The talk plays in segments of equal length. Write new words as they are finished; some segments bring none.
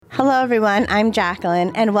Hello everyone, I'm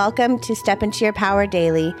Jacqueline, and welcome to Step Into Your Power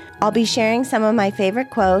Daily. I'll be sharing some of my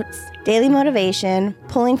favorite quotes, daily motivation,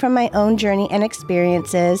 pulling from my own journey and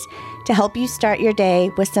experiences to help you start your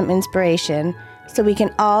day with some inspiration so we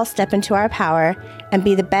can all step into our power and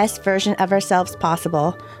be the best version of ourselves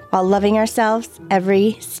possible while loving ourselves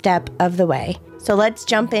every step of the way. So let's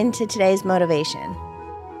jump into today's motivation.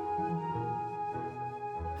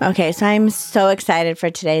 Okay, so I'm so excited for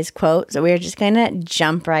today's quote, so we're just going to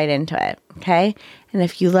jump right into it, okay? And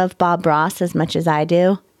if you love Bob Ross as much as I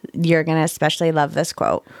do, you're going to especially love this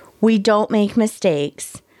quote. We don't make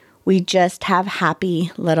mistakes. We just have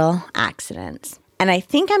happy little accidents. And I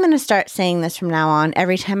think I'm going to start saying this from now on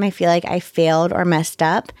every time I feel like I failed or messed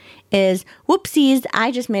up is, whoopsies, I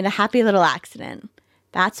just made a happy little accident.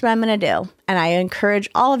 That's what I'm going to do. And I encourage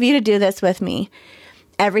all of you to do this with me.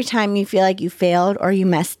 Every time you feel like you failed or you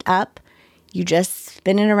messed up, you just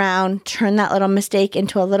spin it around, turn that little mistake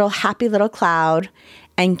into a little happy little cloud,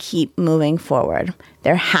 and keep moving forward.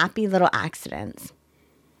 They're happy little accidents.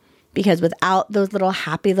 Because without those little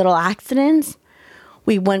happy little accidents,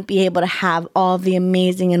 we wouldn't be able to have all the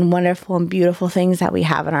amazing and wonderful and beautiful things that we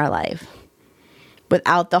have in our life.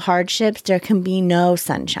 Without the hardships, there can be no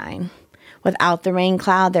sunshine. Without the rain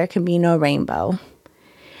cloud, there can be no rainbow.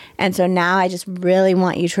 And so now I just really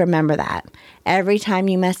want you to remember that. Every time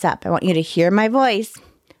you mess up, I want you to hear my voice,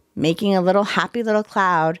 making a little happy little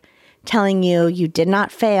cloud, telling you you did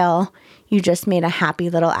not fail, you just made a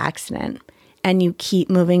happy little accident, and you keep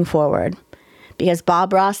moving forward. Because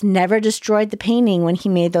Bob Ross never destroyed the painting when he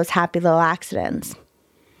made those happy little accidents.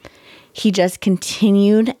 He just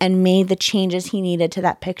continued and made the changes he needed to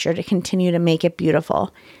that picture to continue to make it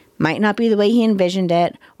beautiful. Might not be the way he envisioned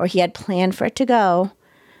it or he had planned for it to go,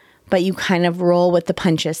 but you kind of roll with the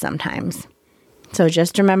punches sometimes. So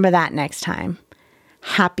just remember that next time.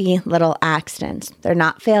 Happy little accidents. They're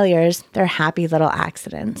not failures. They're happy little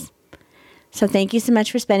accidents. So thank you so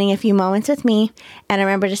much for spending a few moments with me. And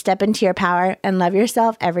remember to step into your power and love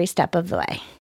yourself every step of the way.